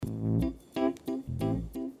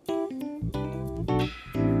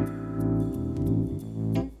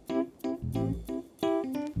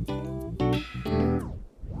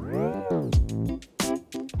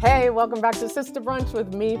Hi, welcome back to Sister Brunch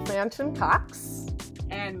with me, Fanchon Cox.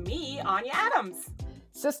 And me, Anya Adams.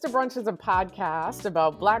 Sister Brunch is a podcast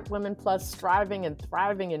about Black women plus striving and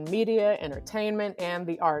thriving in media, entertainment, and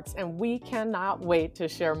the arts. And we cannot wait to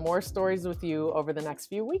share more stories with you over the next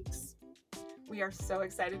few weeks. We are so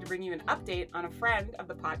excited to bring you an update on a friend of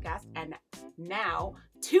the podcast and now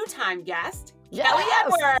two-time guest, Kelly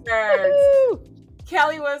Edwards. Woo-hoo!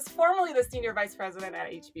 Kelly was formerly the Senior Vice President at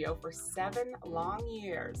HBO for 7 long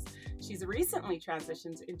years. She's recently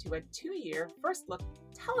transitioned into a 2-year first look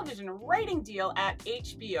television writing deal at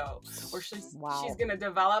HBO, where she's going to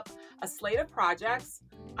develop a slate of projects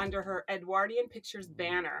under her Edwardian Pictures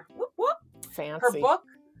banner. Whoop, whoop. Fancy. Her book,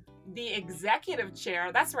 The Executive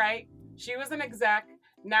Chair, that's right, she was an exec.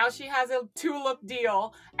 Now she has a 2-look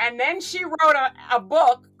deal. And then she wrote a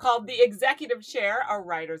book called The Executive Chair, A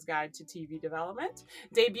Writer's Guide to TV Development,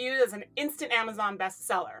 debuted as an instant Amazon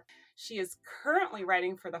bestseller. She is currently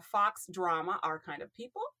writing for the Fox drama Our Kind of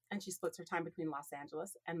People, and she splits her time between Los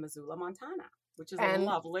Angeles and Missoula, Montana, which is a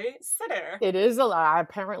lovely city. It is a lot.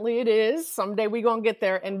 Apparently it is. Someday we're going to get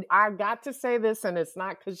there. And I got to say this, and it's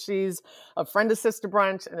not because she's a friend of Sister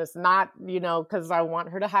Brunch, and it's not, because I want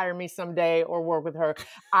her to hire me someday or work with her.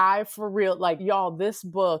 For real, y'all, this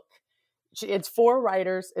book, it's for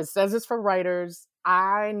writers. It says it's for writers.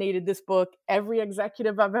 I needed this book. Every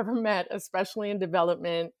executive I've ever met, especially in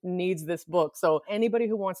development, needs this book. So anybody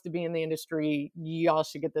who wants to be in the industry, y'all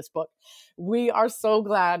should get this book. We are so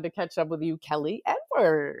glad to catch up with you, Kelly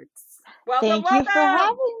Edwards. Thank you for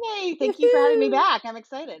having me. Thank you for having me back. I'm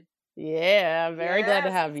excited. Yeah, very glad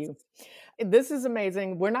to have you. This is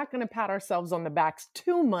amazing. We're not going to pat ourselves on the backs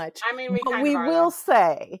too much. I mean, we will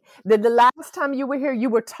say that the last time you were here, you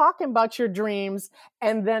were talking about your dreams.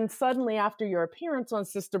 And then suddenly after your appearance on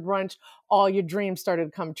Sister Brunch, all your dreams started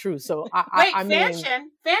to come true. So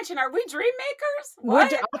Fanchon, are we dream makers?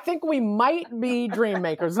 What? I think we might be dream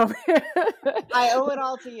makers over here. I owe it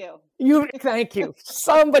all to you. Thank you.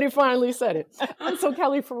 Somebody finally said it. And so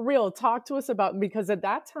Kelly, for real, talk to us about, because at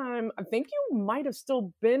that time, I think you might have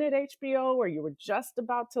still been at HBO or you were just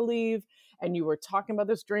about to leave, and you were talking about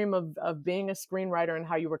this dream of being a screenwriter and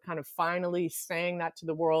how you were kind of finally saying that to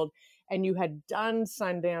the world. And you had done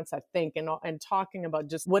Sundance, I think, and talking about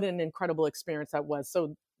just what an incredible experience that was.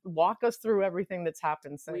 So walk us through everything that's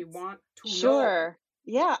happened since. We want to know. Sure.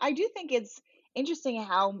 Yeah, I do think it's interesting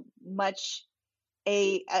how much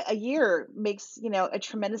a year makes, a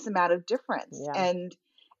tremendous amount of difference. Yeah.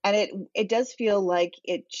 And it does feel like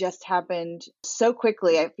it just happened so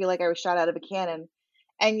quickly. I feel like I was shot out of a cannon.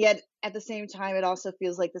 And yet at the same time, it also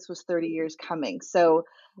feels like this was 30 years coming. So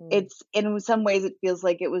it's, in some ways, it feels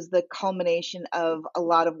like it was the culmination of a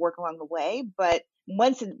lot of work along the way. But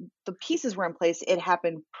once the pieces were in place, it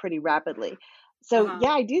happened pretty rapidly. So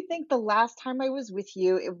yeah, I do think the last time I was with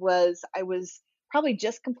you, I was probably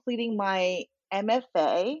just completing my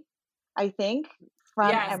MFA, I think,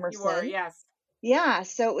 from Emerson. You were, yes. Yeah,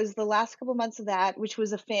 so it was the last couple months of that, which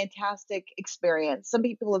was a fantastic experience. Some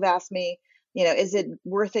people have asked me, is it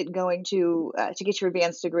worth it going to get your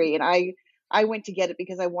advanced degree? And I went to get it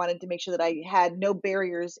because I wanted to make sure that I had no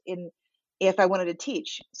barriers if I wanted to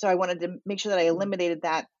teach. So I wanted to make sure that I eliminated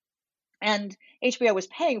that. And HBO was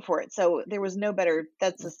paying for it, so there was no better.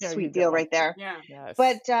 That's a sweet deal right there. Yeah. Yes.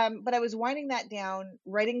 But I was winding that down,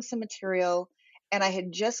 writing some material, and I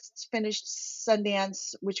had just finished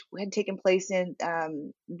Sundance, which had taken place in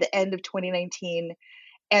the end of 2019.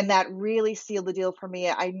 And that really sealed the deal for me.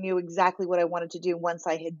 I knew exactly what I wanted to do once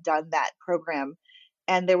I had done that program.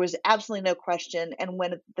 And there was absolutely no question. And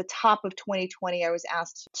when at the top of 2020, I was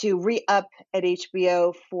asked to re-up at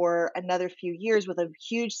HBO for another few years with a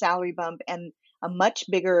huge salary bump and a much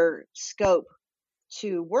bigger scope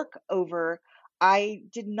to work over, I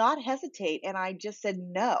did not hesitate, and I just said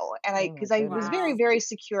no. And because I was very, very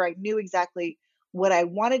secure. I knew exactly what I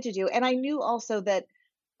wanted to do. And I knew also that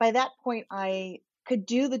by that point, I could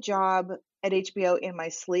do the job at HBO in my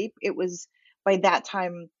sleep. It was, by that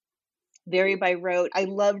time, very by rote. I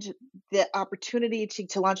loved the opportunity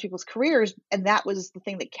to launch people's careers. And that was the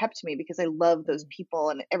thing that kept me, because I love those people.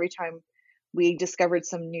 And every time we discovered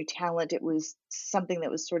some new talent, it was something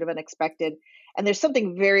that was sort of unexpected. And there's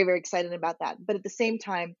something very, very exciting about that. But at the same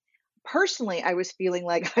time, personally, I was feeling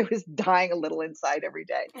like I was dying a little inside every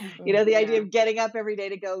day. The idea of getting up every day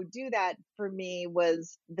to go do that, for me,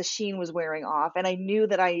 was, the sheen was wearing off. And I knew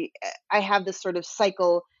that I have this sort of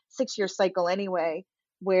 6-year cycle anyway,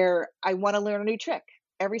 where I want to learn a new trick.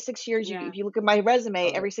 Every 6 years, if you look at my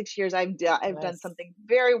resume, every 6 years I've done something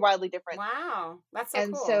very wildly different. Wow, that's so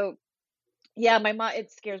and cool. So, yeah, my mom,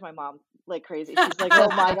 it scares my mom like crazy. She's like, "Oh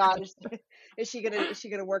my God, is she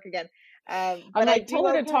gonna work again?" I'm But I like, do tell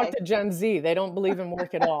her to talk okay. to Gen Z. They don't believe in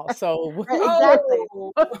work at all. So Right, exactly.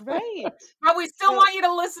 Oh, Right. but we still So want you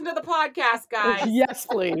to listen to the podcast, guys. yes,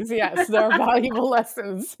 please. Yes, there are valuable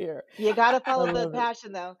lessons here. you got to I follow the love it.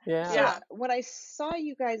 passion though. Yeah. So Yeah. when I saw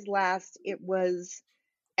you guys last, it was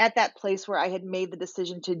at that place where I had made the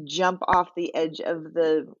decision to jump off the edge of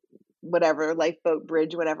the whatever lifeboat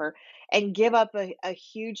bridge, whatever, and give up a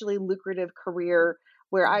hugely lucrative career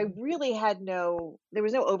where I Mhm. really had there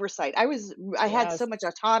was no oversight. I had so Yes. much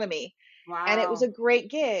autonomy, and it was Wow. a great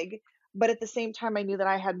gig, but at the same time I knew that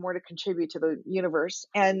I had more to contribute to the universe.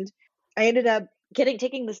 And I ended up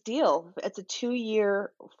taking this deal. It's a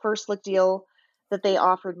 2-year first look deal that they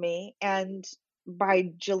offered me, and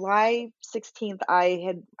by July 16th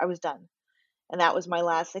I was done. And that was my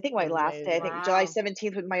last day. I Amazing. think July Wow.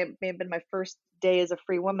 17th may have been my first day as a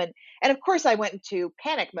free woman. And of course I went into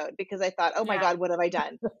panic mode because I thought, "Oh my Yeah. God, what have I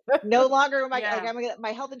done?" No longer am I like Yeah.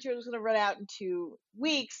 my health insurance was going to run out in 2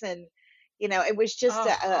 weeks, and it was just Oh, all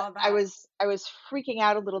that. I was freaking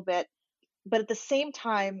out a little bit. But at the same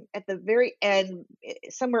time, at the very end,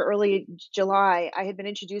 somewhere early July, I had been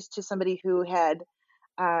introduced to somebody who had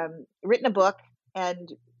written a book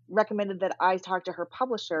and recommended that I talk to her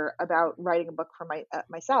publisher about writing a book for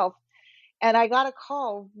myself. And I got a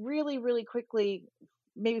call really, really quickly,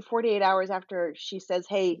 maybe 48 hours after she says,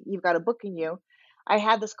 "Hey, you've got a book in you." I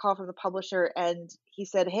had this call from the publisher, and he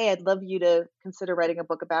said, "Hey, I'd love you to consider writing a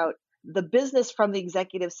book about the business from the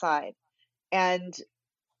executive side." And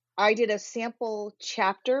I did a sample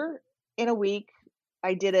chapter in a week.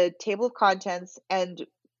 I did a table of contents, and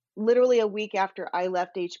literally a week after I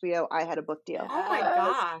left HBO, I had a book deal. Oh my Yes.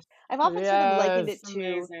 gosh. I've often sort of likened Yes. it It's to,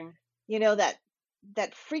 amazing.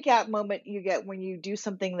 that freak out moment you get when you do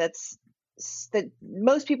something that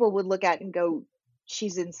most people would look at and go,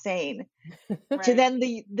 "She's insane." To Right. then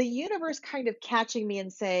the universe kind of catching me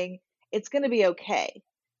and saying, "It's going to be okay."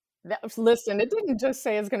 Listen, it didn't just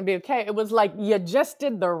say it's gonna be okay. It was like, you just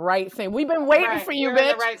did the right thing. We've been waiting Right. for you, You're in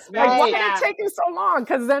the bitch. right Like, space. why Right. did it Yeah. take you so long?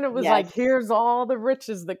 Because then it was like, Yes. here's all the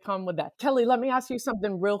riches that come with that. Kelly, let me ask you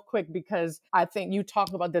something real quick because I think you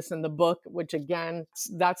talk about this in the book, which again,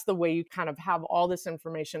 that's the way you kind of have all this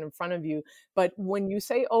information in front of you. But when you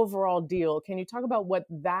say overall deal, can you talk about what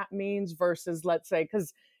that means versus, let's say,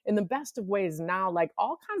 because in the best of ways now, like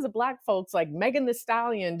all kinds of Black folks, like Megan the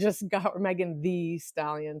Stallion just got, or Megan the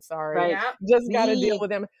Stallion, sorry, Right. Yeah. just got to deal The with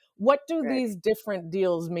them. What do right. these different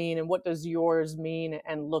deals mean, and what does yours mean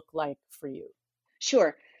and look like for you?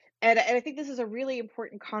 Sure. And I think this is a really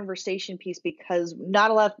important conversation piece because not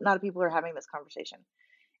of people are having this conversation.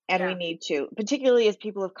 And we Yeah. need to, particularly as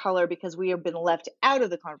people of color, because we have been left out of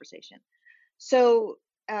the conversation. So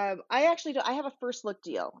I have a first look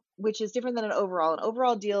deal, which is different than an overall. An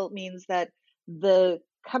overall deal means that the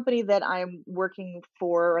company that I'm working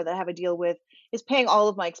for or that I have a deal with is paying all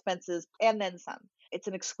of my expenses and then some. It's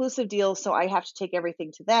an exclusive deal, so I have to take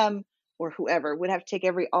everything to them, or whoever would have to take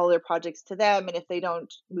all their projects to them. And if they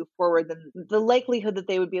don't move forward, then the likelihood that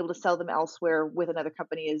they would be able to sell them elsewhere with another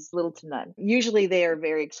company is little to none. Usually they are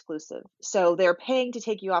very exclusive. So they're paying to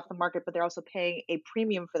take you off the market, but they're also paying a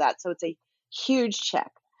premium for that. So it's a huge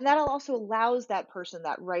check. And that also allows that person,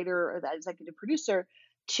 that writer or that executive producer,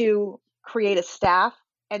 to create a staff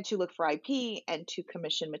and to look for IP and to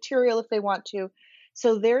commission material if they want to.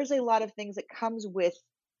 So there's a lot of things that comes with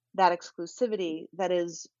that exclusivity that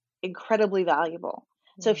is incredibly valuable.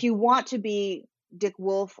 So if Mm. you want to be Dick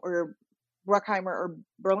Wolf or Bruckheimer or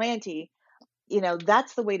Berlanti,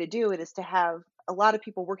 that's the way to do it, is to have a lot of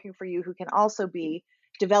people working for you who can also be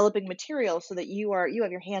developing material so that you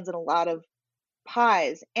have your hands in a lot of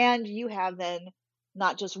pies, and you have then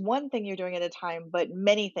not just one thing you're doing at a time but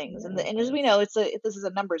many things. And as we Yes. know, this is a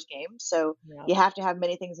numbers game, so Yep. you have to have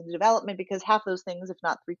many things in development because half those things, if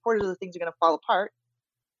not three-quarters of the things, are going to fall apart.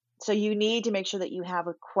 So you need to make sure that you have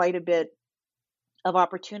quite a bit of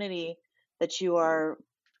opportunity that you are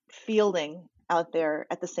fielding out there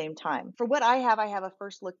at the same time. For what I have a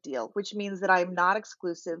first look deal, which means that I'm not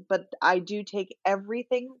exclusive, but I do take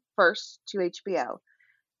everything first to HBO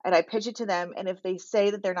and I pitch it to them. And if they say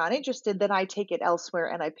that they're not interested, then I take it elsewhere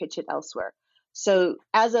and I pitch it elsewhere. So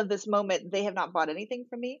as of this moment, they have not bought anything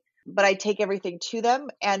from me, but I take everything to them,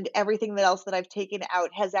 and everything else that I've taken out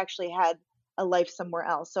has actually had a life somewhere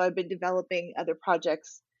else. So I've been developing other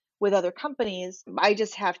projects with other companies. I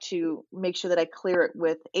just have to make sure that I clear it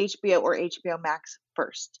with HBO or HBO Max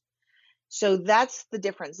first. So that's the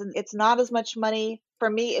difference. And it's not as much money for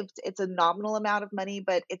me. It's a nominal amount of money,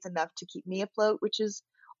 but it's enough to keep me afloat, which is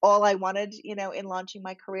all I wanted, in launching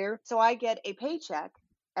my career. So I get a paycheck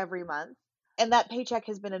every month, and that paycheck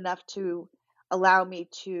has been enough to allow me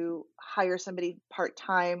to hire somebody part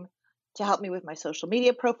time to help me with my social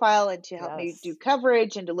media profile and to help me do Yes.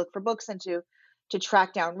 coverage and to look for books and to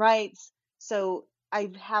track down rights. So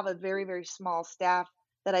I have a very, very small staff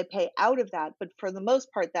that I pay out of that, but for the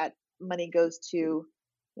most part, that money goes to,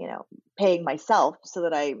 paying myself so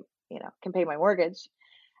that I, can pay my mortgage.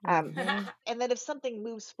 Um, Hmm. and then if something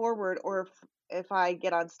moves forward or if I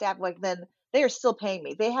get on staff, like then they are still paying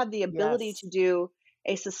me. They have the ability to Yes. do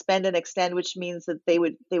a suspend and extend, which means that they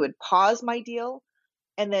would pause my deal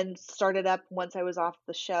and then start it up once I was off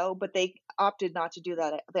the show, but they opted not to do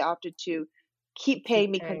that. They opted to keep Keep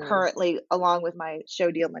paying me paying you. concurrently along with my show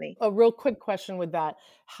deal money. A real quick question with that.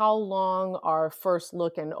 How long are first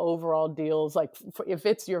look and overall deals? Like, if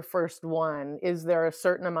it's your first one, is there a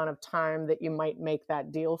certain amount of time that you might make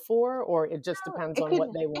that deal for, or it just depends It on could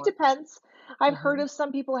what they it want? depends. I've heard Mhm. of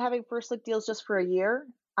some people having first look deals just for a year.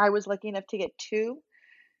 I was lucky enough to get 2.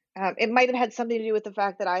 It might have had something to do with the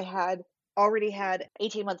fact that I had already had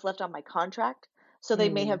 18 months left on my contract, so they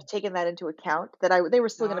may have Mm. taken that into account that they were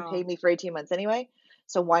still gonna pay Oh, me for 18 months anyway,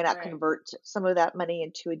 so why not right. convert some of that money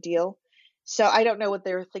into a deal? So I don't know what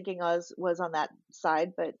they were thinking was on that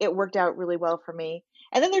side, but it worked out really well for me.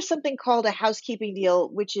 And then there's something called a housekeeping deal,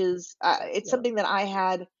 which is, it's Yeah. something that I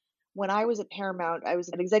had when I was at Paramount. I was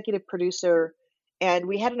an executive producer, and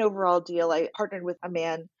we had an overall deal. I partnered with a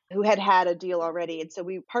man who had a deal already. And so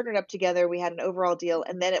we partnered up together. We had an overall deal.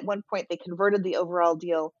 And then at one point, they converted the overall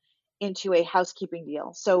deal into a housekeeping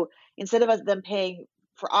deal. So instead of them paying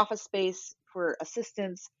for office space, for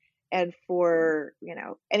assistants, and for,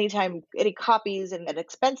 anytime, any copies and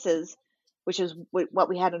expenses, which is what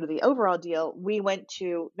we had under the overall deal, we went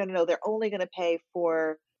to no, no, no, they're only going to pay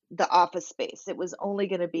for the office space. It was only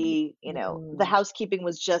going to be, the Mm. housekeeping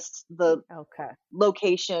was just the Okay.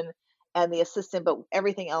 location and the assistant, but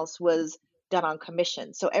everything else was done on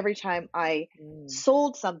commission. So every time I Mm.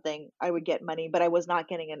 sold something, I would get money, but I was not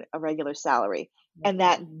getting a regular salary. And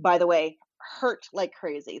that, Okay. by the way, hurt like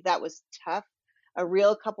crazy. That was tough. A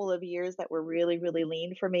real couple of years that were really, really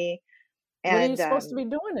lean for me. What are you And supposed to be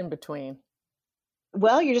doing in between?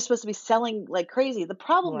 well, you're just supposed to be selling like crazy. The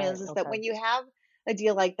problem Right. is that Okay. when you have a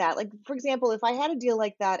deal like that, like for example, if I had a deal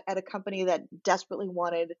like that at a company that desperately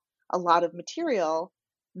wanted a lot of material,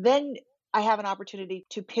 then I have an opportunity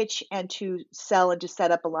to pitch and to sell and to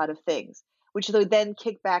set up a lot of things, which would then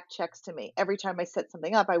kick back checks to me. Every time I set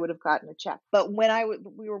something up, I would have gotten a check. But when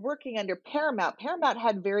we were working under Paramount, Paramount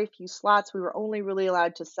had very few slots. We were only really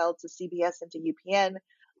allowed to sell to CBS and to UPN.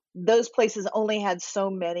 Those places only had so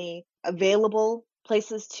many available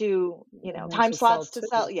places to, Mhm, time to sell slots to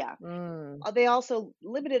sell. too. Yeah. Mm. They also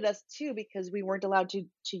limited us too because we weren't allowed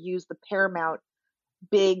to use the Paramount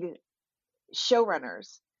big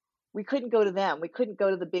showrunners. We couldn't go to them. We couldn't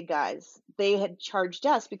go to the big guys. They had charged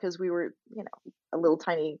us because we were, a little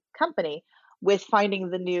tiny company with finding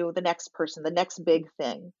the next person, the next big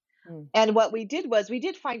thing. Mm. And what we did was we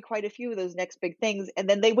did find quite a few of those next big things, and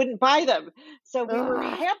then they wouldn't buy them. So we were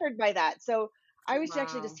Ugh. hampered by that. So I was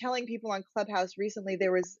actually just Wow. telling people on Clubhouse recently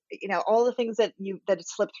there was, all the things that had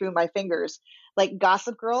slipped through my fingers, like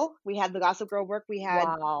Gossip Girl. We had the Gossip Girl work. We had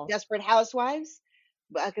Wow. Desperate Housewives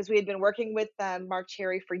because we had been working with Mark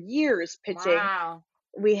Cherry for years pitching. Wow.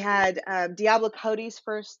 We had Diablo Cody's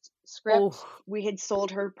first script. Oh. We had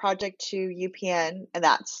sold her project to UPN, and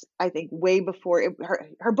that's I think way before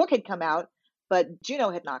her book had come out, but Juno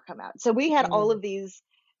had not come out. So we had all Mm. of these.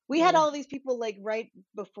 We had Mm. all of these people like right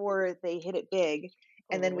before they hit it big,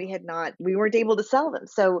 and then Oh. we weren't able to sell them.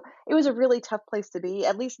 So it was a really tough place to be.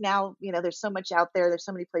 At least now, there's so much out there. There's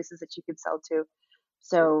so many places that you could sell to.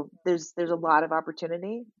 So there's a lot of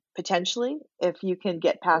opportunity potentially if you can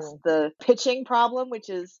get past Cool. the pitching problem, which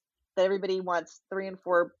is that everybody wants 3 and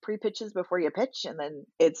 4 pre-pitches before you pitch, and then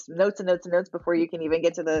it's notes and notes and notes before you can even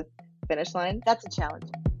get to the finish line. That's a challenge.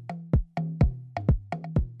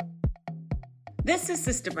 This is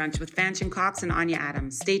Sister Brunch with Fanchon Cox and Anya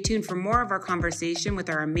Adams. Stay tuned for more of our conversation with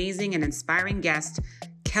our amazing and inspiring guest,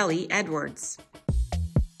 Kelly Edwards.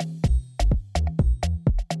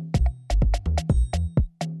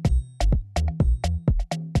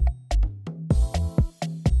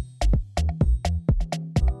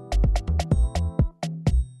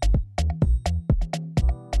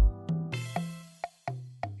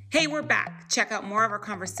 Hey, we're back. Check out more of our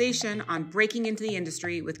conversation on breaking into the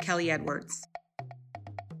industry with Kelly Edwards.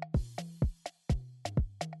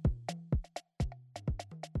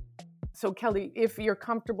 So, Kelly, if you're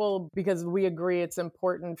comfortable, because we agree it's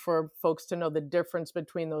important for folks to know the difference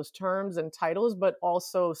between those terms and titles, but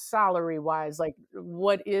also salary wise, like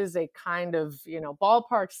what is a kind of,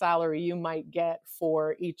 ballpark salary you might get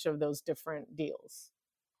for each of those different deals?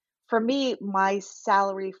 For me, my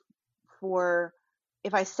salary for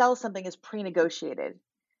if I sell something is pre-negotiated.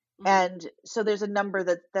 Mhm. And so there's a number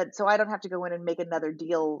that so I don't have to go in and make another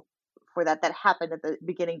deal for that happened at the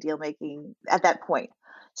beginning deal making at that point.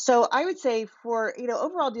 So I would say for,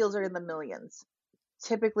 overall deals are in the millions.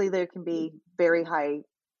 Typically there can be very high,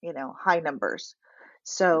 high numbers.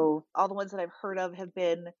 So all the ones that I've heard of have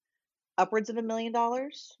been upwards of $1 million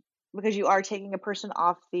because you are taking a person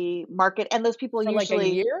off the market, and those people For like a usually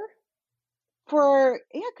year? for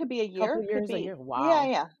yeah, it could be a Couple year, could years, a be year? yeah, Wow.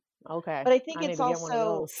 yeah. Okay. But I think I need it's to get one of also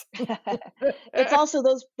those. it's also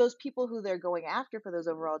those people who they're going after for those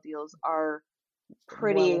overall deals are Well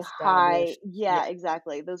pretty high. established. Yeah. Yeah,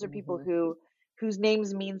 exactly. Those are people Mhm. whose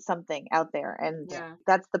names mean something out there, and Yeah. Yeah.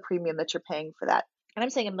 that's the premium that you're paying for that. And I'm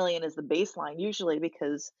saying a million is the baseline usually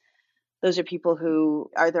because those are people who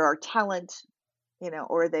either are talent,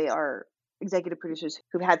 or they are executive producers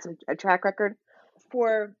who've had a track record.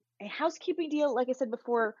 For a housekeeping deal, like I said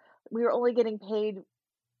before, we were only getting paid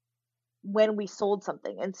when we sold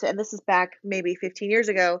something. And this is back maybe 15 years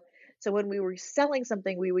ago. So when we were selling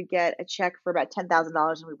something, we would get a check for about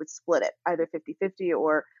 $10,000 and we would split it either 50-50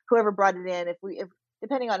 or whoever brought it in. If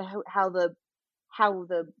depending on how the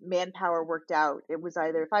manpower worked out, it was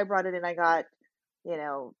either if I brought it in, I got, you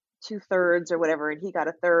know, 2/3 or whatever, and he got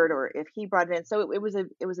a third, or if he brought it in. So it was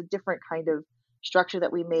a different kind of structure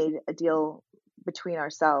that we made a deal between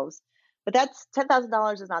ourselves. But that's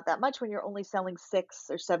 $10,000 is not that much when you're only selling 6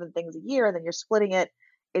 or 7 things a year, and then you're splitting it.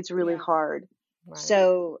 It's really Yeah. hard. Right.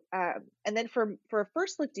 So, and then for a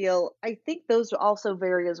first look deal, I think those also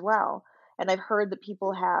vary as well. And I've heard that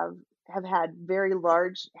people have had very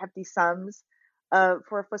large, hefty sums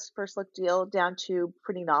for a first look deal down to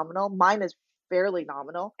pretty nominal. Mine is fairly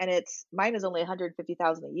nominal, and it's mine is only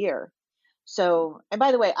 150,000 a year. So, and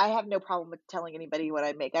by the way, I have no problem with telling anybody what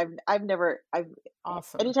I make. I've never I've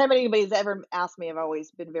Awesome. anytime anybody's ever asked me, I've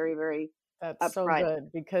always been very, very That's so upfront.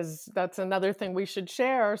 good because that's another thing we should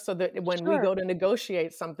share so that when we Sure. go to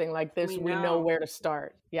negotiate something like this, We we know know. where to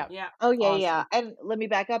start. Yep. Yeah. Oh, yeah, yeah. Awesome. And let me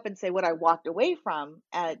back up and say what I walked away from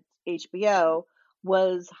at HBO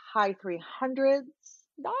was high 300s,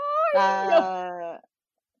 Ay! uh,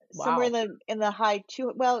 somewhere in Wow. the high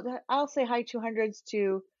two. Well, I'll say high 200s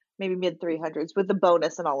to maybe mid 300s with the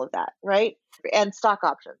bonus and all of that, right? And stock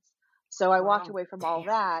options. So I walked Wow. away from all Damn.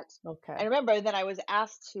 that. Okay. And remember, then I was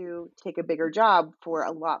asked to take a bigger job for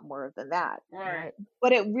a lot more than that. Right. Right.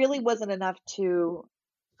 But it really wasn't enough to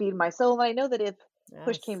feed my soul. And I know that if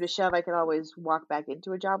push Yes. came to shove, I could always walk back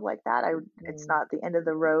into a job like that. It's Mm. not the end of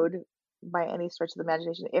the road by any stretch of the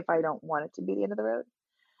imagination if I don't want it to be the end of the road.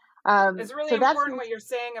 It's really So that's important what you're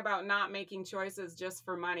saying about not making choices just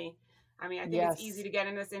for money. I mean, I think it's easy Yes. to get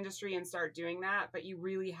in this industry and start doing that, but you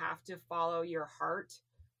really have to follow your heart.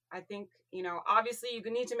 I think, obviously you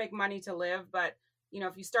need to make money to live, but,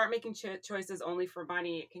 if you start making choices only for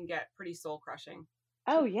money, it can get pretty soul crushing.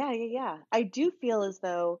 oh yeah, yeah, yeah. I do feel as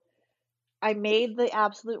though I made the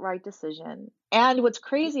absolute right decision. And what's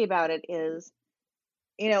crazy about it is,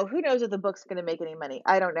 who knows if the book's going to make any money?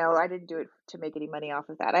 I don't know. I didn't do it to make any money off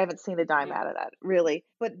of that. I haven't seen a dime Yeah. out of that, really.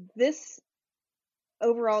 But this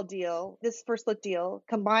overall deal, this first look deal,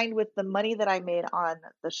 combined with the money that I made on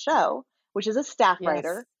the show, which is a staff Yes.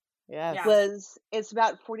 writer, Yeah. Yes. it's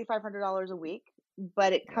about $4,500 a week,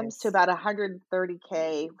 but it comes to Nice. about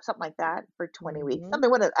 130K, something like that, for 20 weeks. Mhm. Something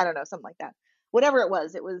what I don't know, something like that. Whatever it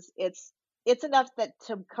was, it's enough that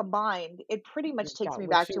to combined, it pretty much You takes got me what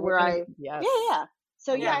back you to were where gonna yeah, yes. yeah.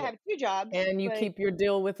 So I yeah, I love Yeah. it. have 2 jobs, And you but keep your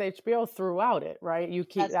deal with HBO throughout it, right? You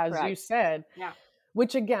keep that's as you correct. said, Yeah.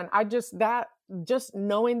 which again, just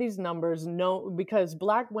knowing these numbers, know because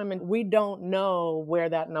Black women, we don't know where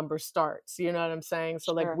that number starts. You know what I'm saying?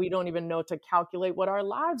 So like Sure. we don't even know to calculate what our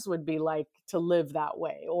lives would be like to live that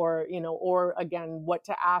way, or or again, what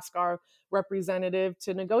to ask our representative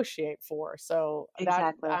to negotiate for. So that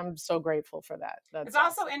Exactly. I'm so grateful for that. It's That's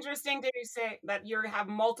also awesome. interesting to say that you have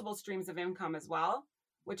multiple streams of income as well,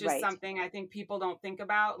 which is Right. something I think people don't think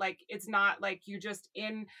about. Like it's not like you just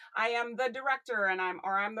I am the director and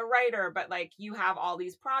I'm the writer, but like you have all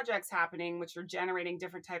these projects happening which are generating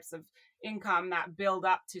different types of income that build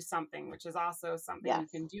up to something, which is also something you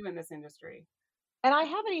Yes. can do in this industry. And I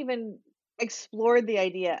haven't even explored the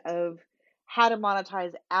idea of how to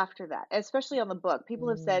monetize after that, especially on the book. People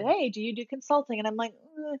have said, Mm. "Hey, do you do consulting?" And I'm like,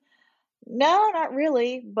 No, not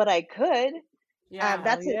really, but I could." Yeah. Hell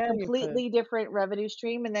That's a yeah, you could. completely different revenue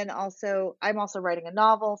stream, and then also I'm also writing a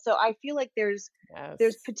novel, so I feel like there's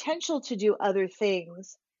Yes. potential to do other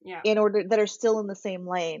things Yeah. in order that are still in the same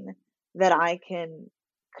lane that I can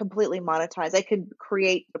completely monetize. I could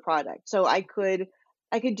create the product. So I could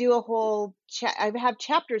do a whole I have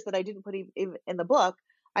chapters that I didn't put in the book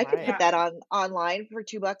I could Right. put Yeah. that on online for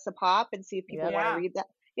 $2 a pop and see if people Yep. want to Yeah. read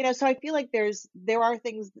that. So I feel like there are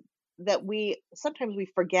things that we sometimes we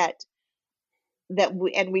forget that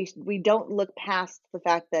we don't look past the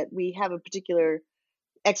fact that we have a particular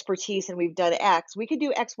expertise and we've done X. We could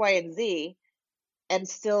do X, Y, and Z and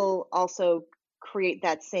still also create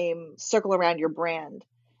that same circle around your brand.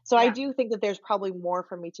 So I Yeah. do think that there's probably more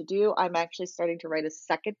for me to do. I'm actually starting to write a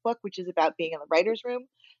second book, which is about being in the writer's room.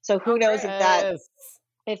 So Oh, who knows great. Yes.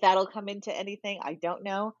 if that'll come into anything. I don't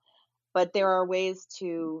know. But there are ways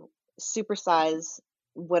to supersize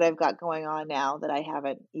what I've got going on now that I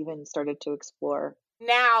haven't even started to explore.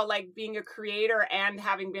 Now, like being a creator and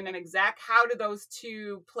having been an exec, how do those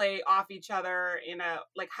two play off each other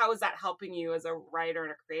how is that helping you as a writer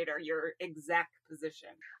and a creator, your exec position?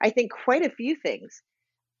 I think quite a few things.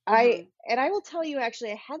 Mm-hmm. I will tell you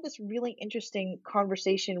actually, I had this really interesting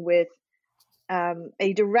conversation with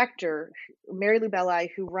a director, Mary Lou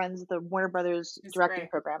Belli, who runs the Warner Brothers It's directing great.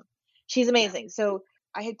 program. She's Yeah. amazing. So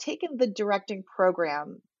I had taken the directing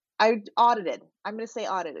program. I audited. I'm going to say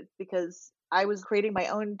audited because I was creating my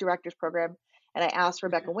own director's program, and I asked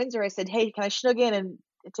Rebecca Mhm. Windsor. I said, "Hey, can I snug in and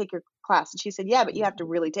take your class?" And she said, "Yeah, but you have to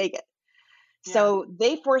really take it." Yeah. So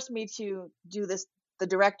they forced me to do the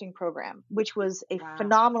directing program, which was a Wow.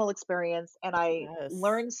 phenomenal experience, and I Yes.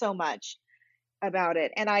 learned so much about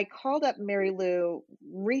it. And I called up Mary Lou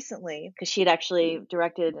recently because she had actually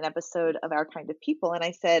directed an episode of Our Kind of People. And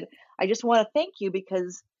I said, I just want to thank you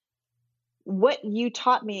because what you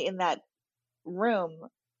taught me in that room,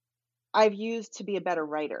 I've used to be a better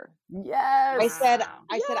writer. I Yes. said Wow.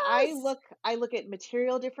 I said I Yes. look at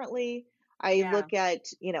material differently. I Yeah. look at,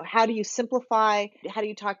 how do you simplify? How do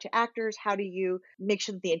you talk to actors? How do you make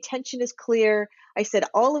sure that the intention is clear? I said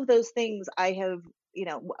all of those things I have,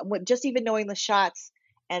 just even knowing the shots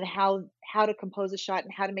and how to compose a shot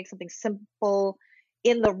and how to make something simple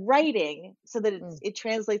in the writing so that Mm, it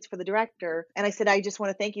translates for the director. And I said I just want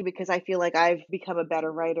to thank you because I feel like I've become a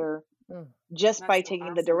better writer mm. just That's by so taking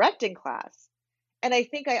the awesome. directing class. And I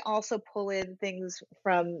think I also pull in things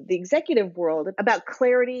from the executive world about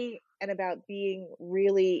clarity and about being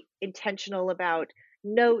really intentional about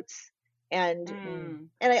notes and Mm.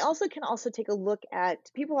 Mm. I also can also take a look at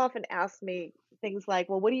people often ask me things like,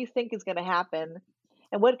 "Well, what do you think is going to happen?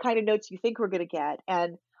 And what kind of notes do you think we're going to get?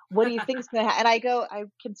 And what do you think is going to happen?" And I go, I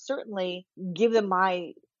can certainly give them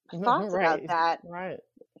my thoughts about Right. that. Right.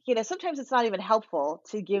 Sometimes it's not even helpful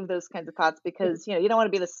to give those kinds of thoughts because you don't want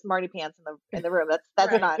to be the smarty pants in the room. Right.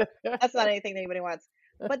 That's not anything that anybody wants.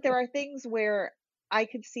 But there are things where I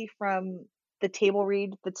could see from the table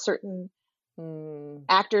read that certain Mm,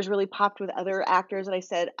 actors really popped with other actors, and I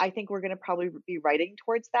said, I think we're going to probably be writing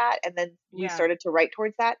towards that, and then we Yeah. started to write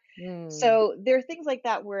towards that. mm. So there are things like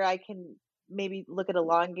that where I can maybe look at a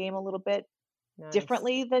long game a little bit Nice.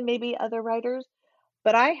 differently than maybe other writers.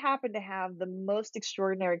 But I happen to have the most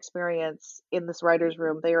extraordinary experience in this writer's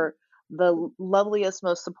room. They are the loveliest,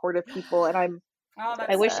 most supportive people, and Oh, I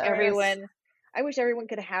that's so wish great. Yes. everyone I wish everyone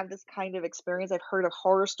could have this kind of experience. I've heard of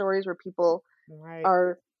horror stories where people Right.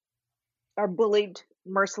 are bullied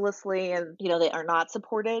mercilessly and they are not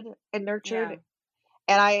supported and nurtured. Yeah.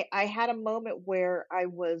 And I had a moment where I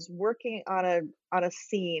was working on a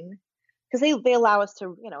scene because they allow us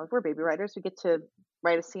to, if we're baby writers, we get to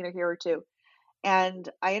write a scene or here or two. And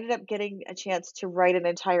I ended up getting a chance to write an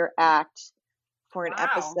entire act for an Wow.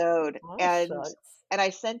 episode, Oh, and shucks. I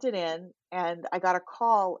sent it in, and I got a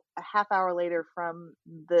call a half hour later from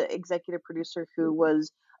the executive producer who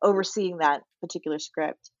was overseeing that particular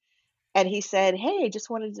script. And he said, "Hey, just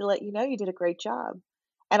wanted to let you know you did a great job."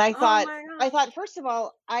 And Oh my I gosh. thought first of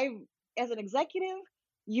all, as an executive,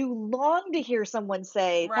 you long to hear someone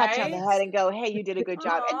say, pat you on the Right? head and go, "Hey, you did a good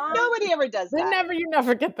job." And Aw. nobody ever does that. You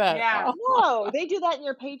never get that. Yeah. Oh, No, they do that in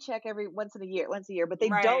your paycheck every once a year, but they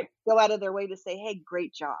don't Right. go out of their way to say, "Hey,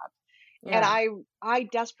 great job." And Yeah. mm, I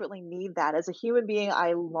desperately need that as a human being.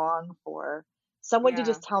 I long for someone to Yeah.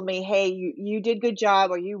 just tell me, "Hey, you did good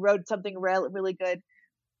job," or "You wrote something really good."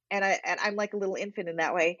 And I'm like a little infant in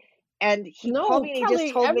that way. And he called no, me and he just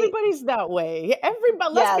Kelly, told me, everybody's that way.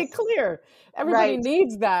 Everybody, let's be yes, clear. Everybody right.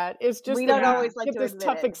 needs that. It's just We that don't we Yeah. always like get to this admit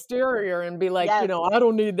tough it. exterior and be like, Yes. I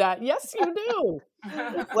don't need that. Yes, you do.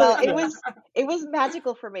 Well, it was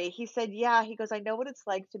magical for me. He said, "Yeah." He goes, "I know what it's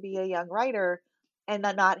like to be a young writer and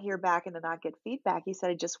to not hear back and to not get feedback." He said,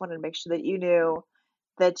 "I just wanted to make sure that you knew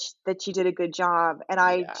that you did a good job." And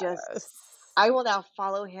Yes. I will now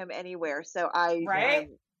follow him anywhere. So Right?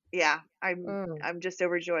 yeah, Mm, I'm just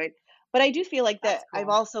overjoyed. But I do feel like That's that I've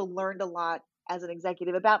cool. also learned a lot as an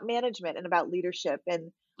executive about management and about leadership,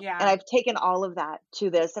 and Yeah. I've taken all of that to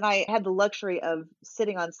this. And I had the luxury of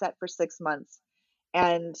sitting on set for 6 months,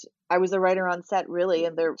 And I was the writer on set, really,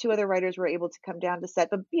 and there 2 other writers were able to come down to set.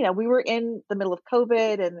 But, we were in the middle of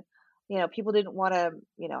COVID, and, people didn't wanna,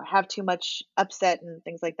 have too much upset and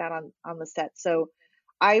things like that on the set. So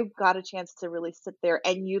I got a chance to really sit there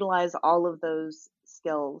and utilize all of those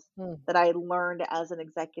skills Mm. that I learned as an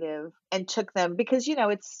executive and took them because,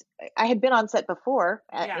 I had been on set before,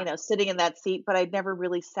 Yeah. sitting in that seat, but I'd never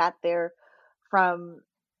really sat there from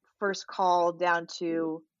first call down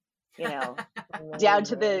to, you know, Amazing.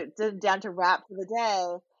 down to wrap for the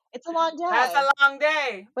day. It's a long That's day, a long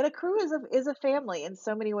day. but a crew is a family in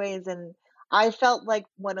so many ways, and I felt like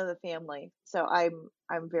one of the family. So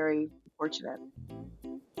I'm very fortunate.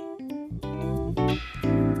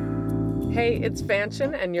 Hey, it's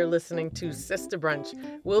Fanchon, and you're listening to Sister Brunch.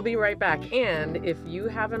 We'll be right back. And if you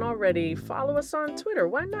haven't already, follow us on Twitter.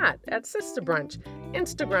 Why not? At Sister Brunch.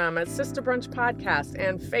 Instagram at Sister Brunch Podcast.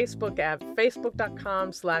 And Facebook at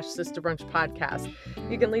facebook.com/Sister Brunch Podcast.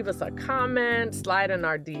 You can leave us a comment, slide in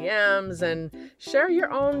our DMs, and share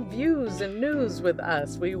your own views and news with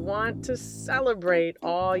us. We want to celebrate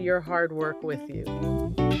all your hard work with you.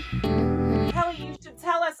 Kelly, you should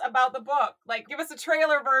tell us about the book. Like, give us a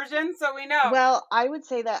trailer version so we know. Well, I would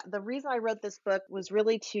say that the reason I wrote this book was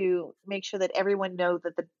really to make sure that everyone knows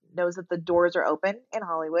that the doors are open in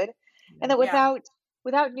Hollywood, and that Yeah.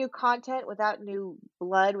 without new content, without new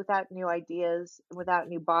blood, without new ideas, without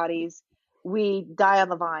new bodies, we die on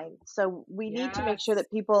the vine. So we need to make sure Yes.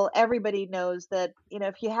 that everybody knows that,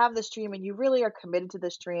 if you have this dream and you really are committed to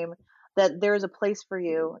this dream, that there is a place for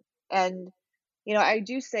you. And, I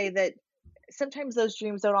do say that sometimes those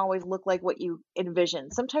dreams don't always look like what you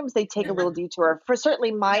envision. Sometimes they take a little detour. For certainly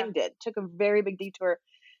Yeah. mine did. Took a very big detour,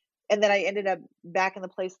 and then I ended up back in the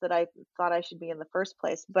place that I thought I should be in the first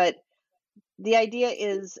place. But the idea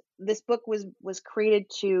is this book was created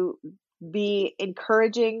to be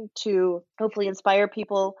encouraging, to hopefully inspire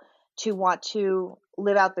people to want to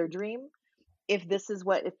live out their dream. If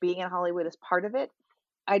being in Hollywood is part of it.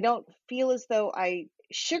 I don't feel as though I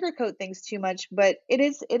sugarcoat things too much, but it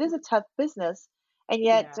is a tough business, and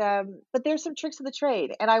yet, Yeah. but there's some tricks of the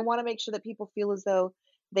trade, and I want to make sure that people feel as though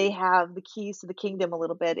they have the keys to the kingdom a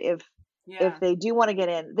little bit if Yeah. they do want to get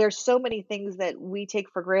in. There's so many things that we take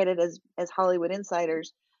for granted as Hollywood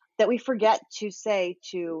insiders that we forget to say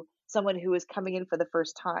to someone who is coming in for the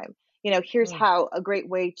first time. Here's Mm. how a great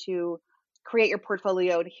way to create your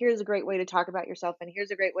portfolio, and here's a great way to talk about yourself, and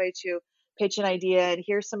here's a great way to pitch an idea, and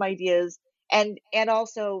here's some ideas, and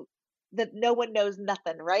also that no one knows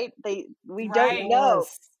nothing, right? We don't Right. know.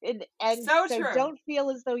 Yes. And So so true. don't feel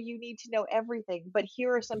as though you need to know everything, but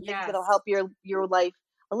here are some things that'll Yes. help your life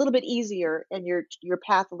a little bit easier and your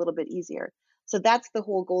path a little bit easier. So that's the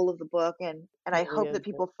whole goal of the book, and I Really hope is that it.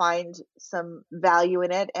 people find some value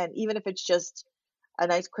in it, and even if it's just a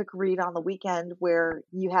nice quick read on the weekend where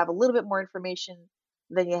you have a little bit more information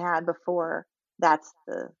than you had before, that's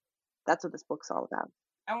what this book's all about.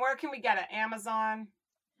 And where can we get it? Amazon?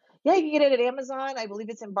 Yeah, you can get it at Amazon. I believe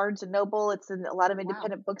it's in Barnes and Noble. It's in a lot of Wow.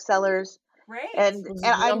 independent booksellers. Great. And, She's and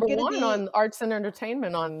I'm number gonna one be on arts and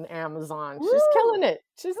entertainment on Amazon. She's woo! killing it.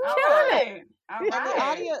 She's All killing it. right. All And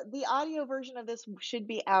right. the audio version of this should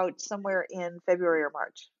be out somewhere in February or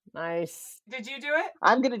March. Nice. Did you do it?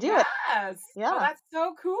 I'm gonna do it. Yes. Oh, Yeah. that's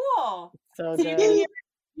so cool. So So good.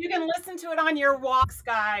 you can listen to it on your walks,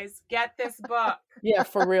 guys. Get this book. Yeah,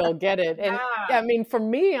 for real. Get it. And Yeah. I mean, for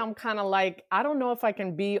me, I'm kind of like, I don't know if I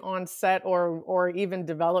can be on set or even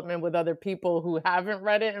development with other people who haven't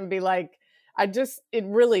read it and be like, I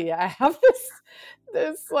have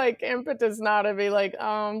this like impetus now to be like,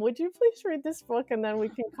 would you please read this book and then we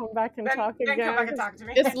can come back and talk Then come back again? and talk to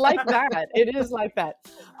me. It's like that. It is like that.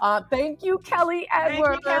 Thank you, Kelly Thank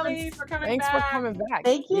Edwards. you, Kelly, for coming Thanks back. for coming back.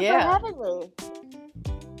 Thank you for Yeah. having me.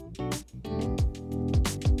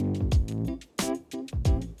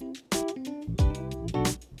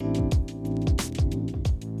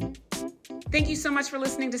 Thank you so much for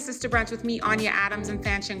listening to Sister Brunch with me, Anya Adams and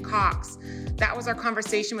Fanchon Cox. That was our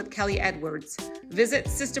conversation with Kelly Edwards. Visit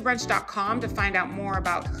sisterbrunch.com to find out more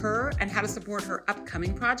about her and how to support her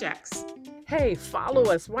upcoming projects. Hey,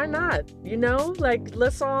 follow us. Why not? Like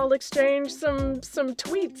let's all exchange some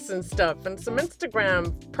tweets and stuff and some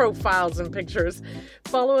Instagram profiles and pictures.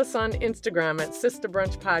 Follow us on Instagram at Sister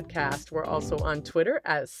Brunch Podcast. We're also on Twitter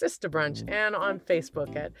at Sister Brunch and on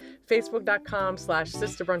Facebook at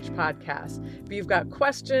facebook.com/Sister Brunch Podcast. If you've got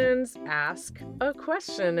questions, ask a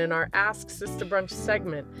question in our Ask Sister Brunch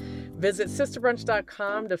segment. Visit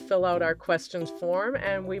sisterbrunch.com to fill out our questions form,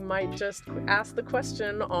 and we might just ask the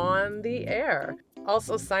question on the air.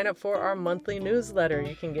 Also, sign up for our monthly newsletter.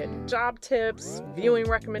 You can get job tips, viewing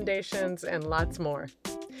recommendations, and lots more.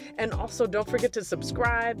 And also, don't forget to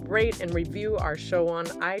subscribe, rate, and review our show on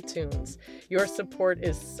iTunes. Your support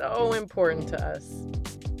is so important to us.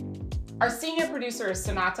 Our senior producer is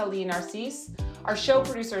Sonata Lee Narcisse. Our show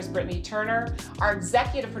producer is Brittany Turner. Our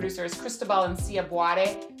executive producer is Cristobal and Cia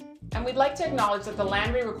Boade. And we'd like to acknowledge that the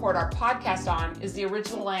land we record our podcast on is the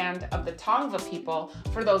original land of the Tongva people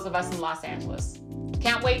for those of us in Los Angeles.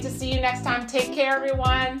 Can't wait to see you next time. Take care,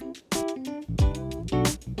 everyone.